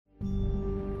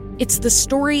It's the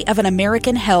story of an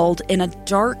American held in a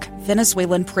dark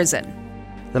Venezuelan prison.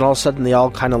 Then all of a sudden they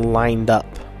all kind of lined up.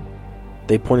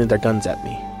 They pointed their guns at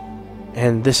me.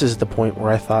 And this is the point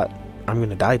where I thought, I'm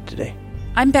going to die today.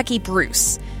 I'm Becky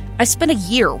Bruce. I spent a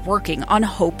year working on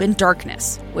Hope in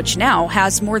Darkness, which now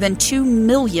has more than 2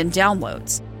 million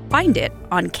downloads. Find it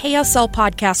on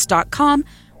kslpodcast.com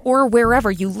or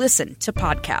wherever you listen to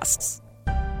podcasts.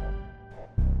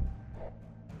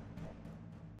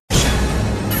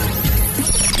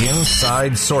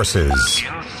 Inside Sources.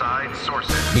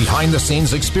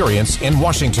 Behind-the-scenes experience in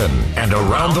Washington and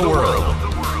around the world.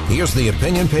 Here's the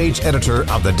opinion page editor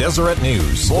of the Deseret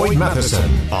News, Boyd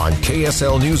Matheson, on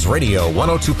KSL News Radio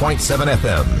 102.7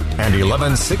 FM and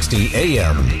 1160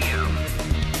 AM.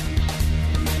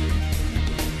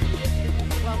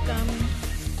 Welcome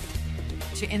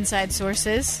to Inside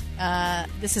Sources.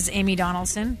 This is Amy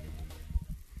Donaldson.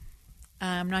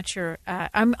 I'm not sure.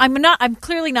 I'm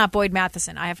clearly not Boyd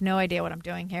Matheson. I have no idea what I'm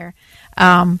doing here.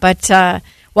 But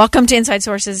welcome to Inside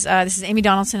Sources. This is Amy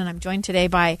Donaldson, and I'm joined today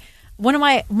by one of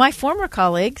my former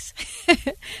colleagues,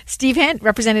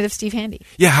 Representative Steve Handy.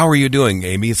 Yeah, how are you doing,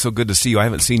 Amy? It's so good to see you. I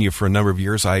haven't seen you for a number of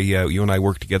years. You and I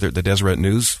worked together at the Deseret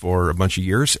News for a bunch of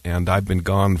years, and I've been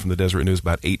gone from the Deseret News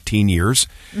about 18 years.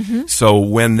 Mm-hmm. So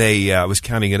when they, I was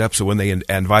counting it up, so when they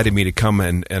invited me to come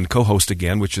and co-host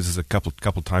again, which is a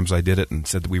couple times I did it and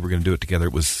said that we were going to do it together,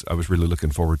 I was really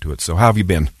looking forward to it. So how have you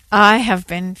been? I have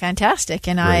been fantastic.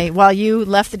 And while you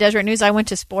left the Deseret News, I went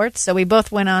to sports, so we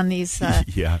both went on these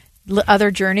other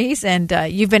journeys, and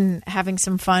you've been having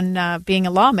some fun being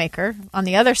a lawmaker on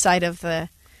the other side of the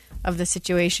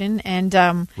situation, and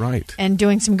and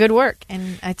doing some good work.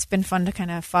 And it's been fun to kind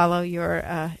of follow your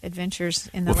adventures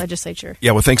in the legislature.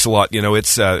 Yeah, well, thanks a lot. You know,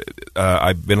 it's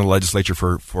I've been in the legislature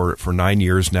for 9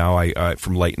 years now. I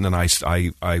from Layton, and I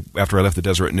after I left the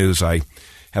Deseret News, I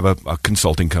have a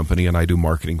consulting company, and I do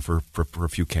marketing for a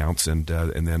few counts, and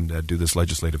then do this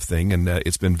legislative thing, and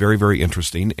it's been very, very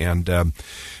interesting. And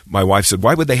my wife said,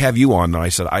 "Why would they have you on?" And I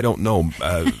said, "I don't know."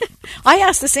 I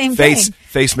asked the same thing.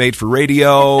 Face made for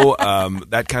radio,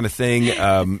 that kind of thing.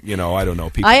 I don't know.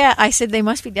 People. I said they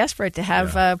must be desperate to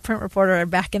have a print reporter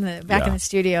back in the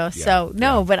studio. So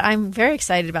but I'm very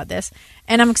excited about this,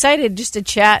 and I'm excited just to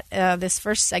chat. This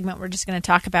first segment, we're just going to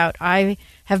talk about. I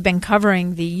have been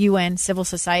covering the UN Civil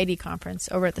Society Conference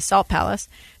over at the Salt Palace.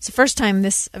 It's the first time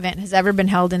this event has ever been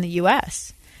held in the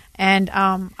U.S. And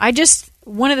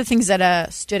one of the things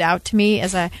that stood out to me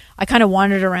as I kind of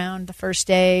wandered around the first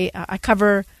day.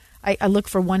 I look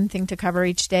for one thing to cover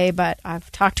each day, but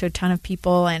I've talked to a ton of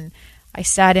people, and I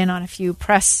sat in on a few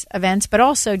press events, but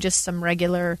also just some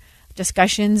regular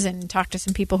discussions and talked to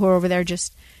some people who are over there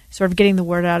just sort of getting the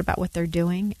word out about what they're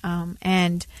doing.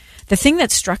 And the thing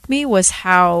that struck me was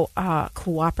how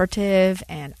cooperative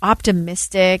and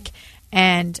optimistic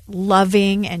and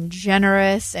loving and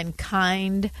generous and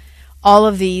kind all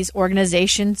of these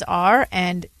organizations are,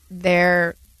 and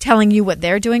they're telling you what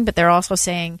they're doing, but they're also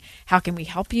saying, how can we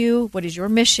help you? What is your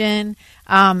mission?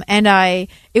 It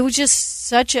was just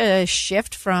such a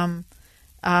shift from,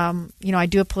 I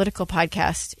do a political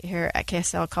podcast here at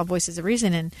KSL called Voices of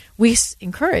Reason, and we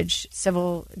encourage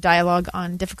civil dialogue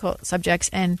on difficult subjects.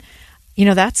 And,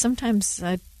 that's sometimes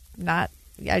not,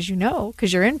 as you know,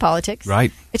 because you're in politics.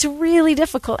 Right. It's a really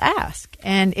difficult ask.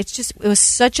 And it was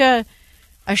such a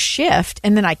shift.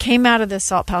 And then I came out of the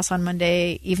Salt Palace on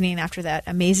Monday evening after that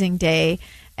amazing day.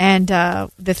 And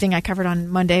the thing I covered on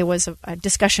Monday was a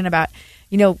discussion about,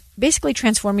 basically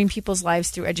transforming people's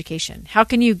lives through education. How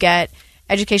can you get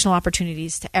educational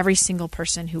opportunities to every single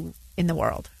person who in the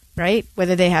world, right?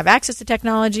 Whether they have access to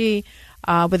technology,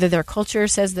 whether their culture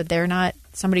says that they're not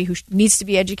somebody who needs to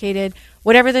be educated,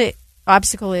 whatever the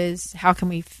obstacle is, how can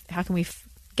we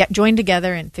get joined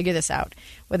together and figure this out?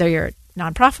 Whether you're a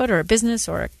nonprofit or a business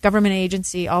or a government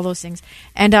agency, all those things.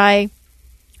 And I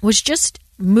was just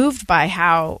moved by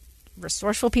how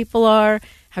resourceful people are,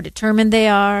 how determined they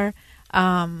are.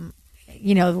 The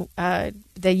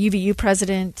UVU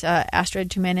president,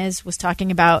 Astrid Jimenez, was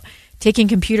talking about taking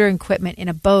computer equipment in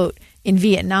a boat in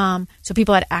Vietnam so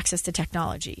people had access to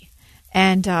technology.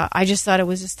 And I just thought it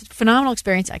was just a phenomenal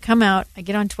experience. I come out, I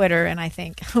get on Twitter, and I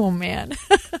think, oh, man,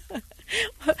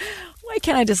 why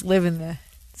can't I just live in the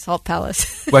Salt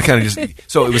Palace? Well, kind of just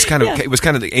so it was kind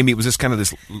of Amy. It was just kind of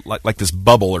this like this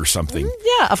bubble or something.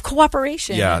 Yeah, of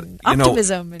cooperation. Yeah, and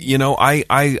optimism.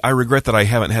 I regret that I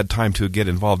haven't had time to get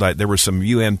involved. There were some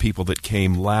UN people that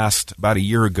came about a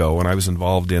year ago, and I was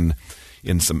involved in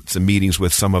some meetings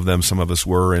with some of them. Some of us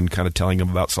were, and kind of telling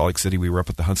them about Salt Lake City. We were up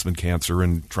at the Huntsman Cancer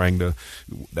and trying to.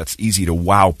 That's easy to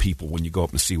wow people when you go up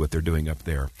and see what they're doing up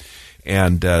there.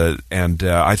 And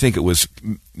I think it was,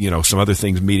 some other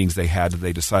meetings they had,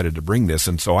 they decided to bring this.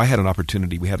 And so I had an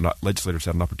opportunity, legislators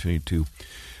had an opportunity to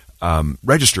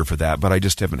register for that, but I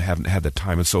just haven't had the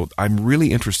time. And so I'm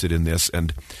really interested in this.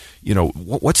 And,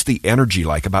 what's the energy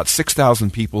like? About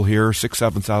 6,000 people here,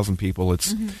 7,000 people.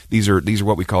 It's these are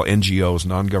what we call NGOs,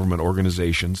 non-government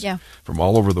organizations from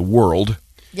all over the world.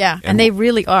 Yeah, and they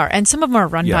really are. And some of them are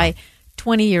run by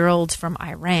 20-year-olds from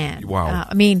Iran. Wow.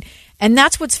 And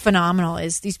that's what's phenomenal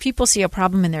is these people see a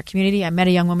problem in their community. I met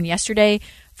a young woman yesterday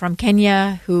from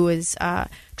Kenya who is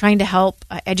trying to help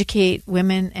educate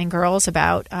women and girls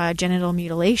about genital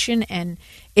mutilation. And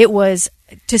it was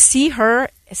to see her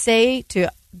say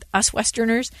to us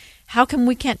Westerners, how come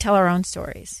we can't tell our own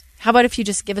stories? How about if you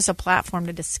just give us a platform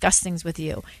to discuss things with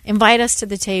you? Invite us to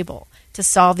the table to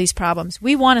solve these problems.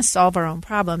 We want to solve our own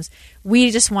problems.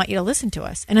 We just want you to listen to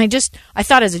us. And I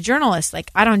thought as a journalist,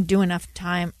 I don't do enough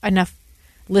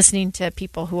listening to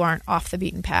people who aren't off the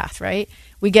beaten path, right?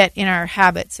 We get in our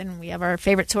habits and we have our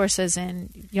favorite sources, and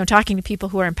talking to people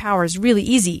who are in power is really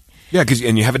easy. Yeah,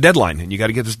 and you have a deadline and you got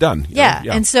to get this done. Yeah,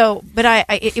 and so, but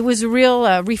it was a real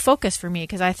refocus for me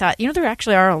because I thought, there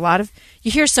actually are a lot of,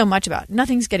 you hear so much about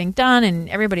nothing's getting done and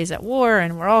everybody's at war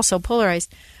and we're all so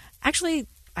polarized. Actually,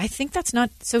 I think that's not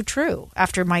so true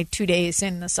after my 2 days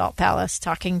in the Salt Palace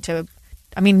talking to,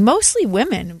 mostly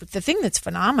women. The thing that's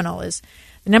phenomenal is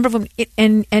the number of women,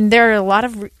 and there are a lot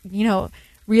of,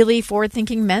 really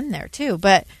forward-thinking men there too.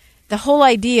 But the whole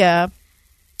idea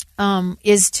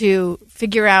is to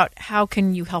figure out how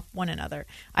can you help one another.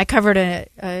 I covered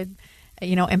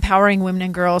empowering women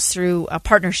and girls through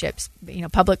partnerships,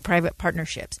 public-private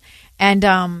partnerships, and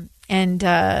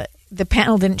the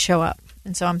panel didn't show up.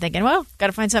 And so I'm thinking, well, got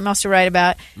to find something else to write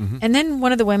about. Mm-hmm. And then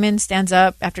one of the women stands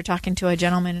up after talking to a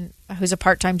gentleman who's a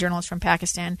part-time journalist from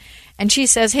Pakistan. And she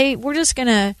says, hey, we're just going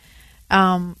to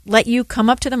let you come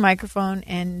up to the microphone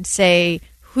and say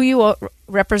who you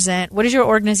represent, what does your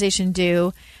organization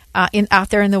do out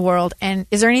there in the world, and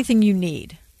is there anything you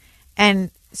need? And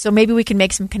so maybe we can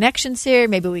make some connections here.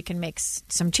 Maybe we can make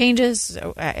some changes,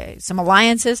 some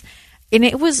alliances. And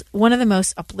it was one of the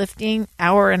most uplifting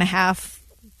hour and a half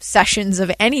sessions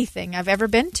of anything I've ever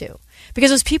been to,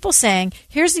 because it was people saying,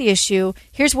 here's the issue,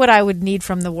 here's what I would need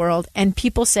from the world, and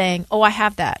people saying, oh, I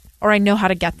have that, or I know how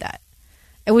to get that.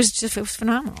 It was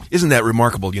phenomenal. Isn't that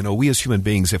remarkable? We as human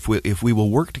beings, if we will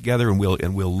work together and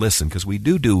we'll listen, because we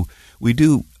do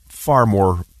far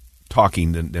more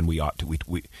talking than we ought to.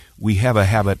 We have a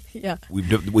habit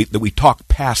that we talk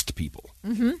past people.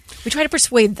 Mm-hmm. We try to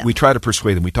persuade them. We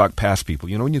talk past people.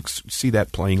 When you see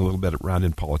that playing a little bit around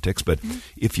in politics, but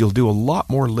if you'll do a lot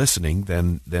more listening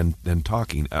than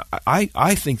talking,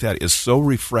 I think that is so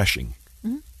refreshing.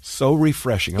 Mm-hmm. So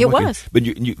refreshing. But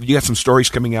you got some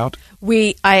stories coming out?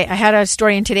 I had a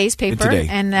story in today's paper,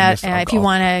 and if you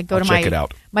want to go to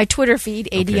my Twitter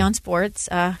feed, AD on Sports,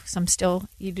 so I'm still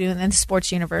doing in the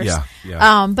sports universe.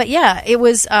 Yeah. But yeah, it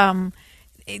was.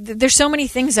 There's so many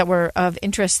things that were of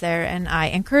interest there, and I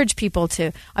encourage people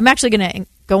to. I'm actually going to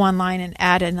go online and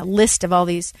add in a list of all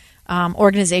these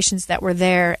organizations that were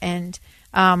there and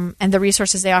the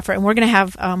resources they offer, and we're going to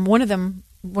have one of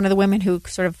the women who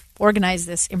sort of organized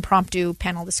this impromptu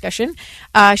panel discussion.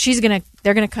 They're going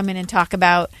to come in and talk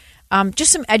about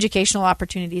just some educational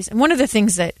opportunities. And one of the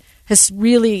things that has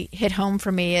really hit home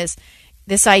for me is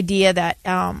this idea that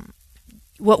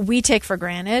what we take for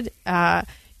granted,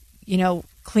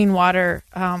 clean water,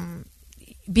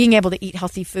 being able to eat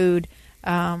healthy food,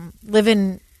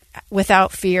 living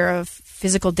without fear of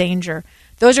physical danger.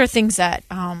 Those are things that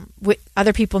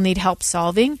other people need help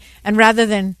solving. And rather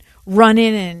than run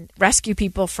in and rescue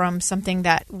people from something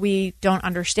that we don't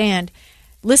understand,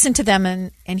 listen to them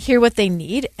and hear what they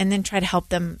need, and then try to help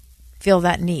them feel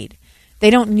that need.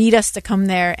 They don't need us to come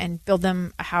there and build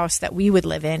them a house that we would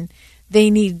live in. They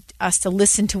need us to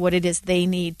listen to what it is they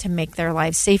need to make their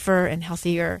lives safer and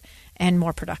healthier and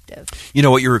more productive.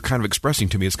 What you're kind of expressing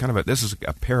to me is this is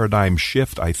a paradigm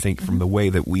shift, I think, from the way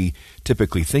that we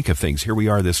typically think of things. Here we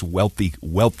are, this wealthy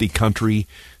country.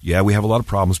 Yeah, we have a lot of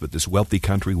problems, but this wealthy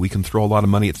country, we can throw a lot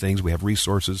of money at things. We have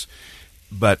resources,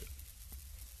 but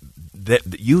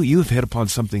you've hit upon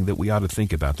something that we ought to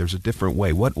think about. There's a different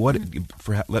way.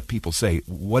 Let people say,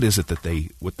 what is it that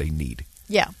what they need?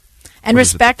 Yeah. And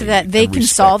respect that they can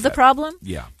solve the problem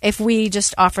if we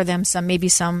just offer them some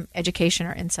education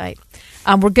or insight.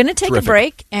 We're going to take a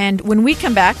break, and when we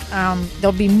come back,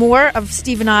 there'll be more of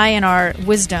Steve and I and our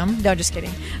wisdom. No, just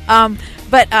kidding. But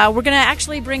we're going to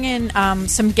actually bring in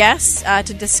some guests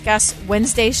to discuss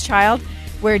Wednesday's Child.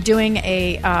 We're doing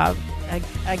a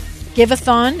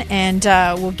give-a-thon, and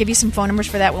we'll give you some phone numbers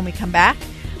for that when we come back.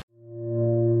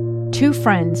 two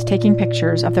friends taking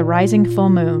pictures of the rising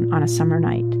full moon on a summer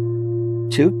night.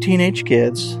 Two teenage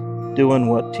kids doing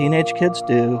what teenage kids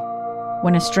do.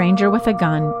 When a stranger with a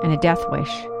gun and a death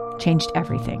wish changed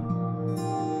everything.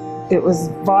 It was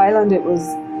violent, it was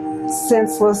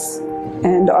senseless,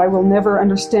 and I will never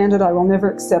understand it, I will never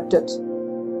accept it.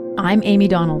 I'm Amy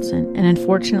Donaldson, and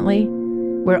unfortunately,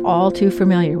 we're all too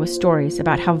familiar with stories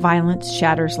about how violence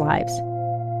shatters lives.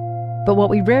 But what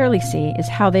we rarely see is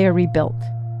how they are rebuilt.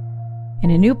 In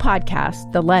a new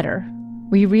podcast, The Letter,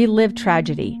 we relive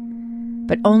tragedy,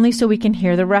 but only so we can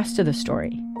hear the rest of the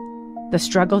story. The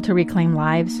struggle to reclaim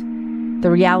lives,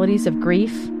 the realities of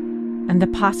grief, and the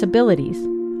possibilities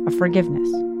of forgiveness.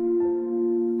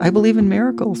 I believe in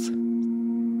miracles.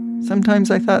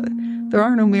 Sometimes I thought, there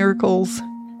are no miracles.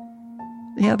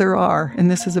 Yeah, there are,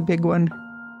 and this is a big one.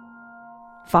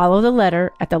 Follow The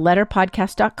Letter at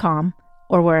theletterpodcast.com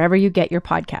or wherever you get your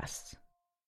podcasts.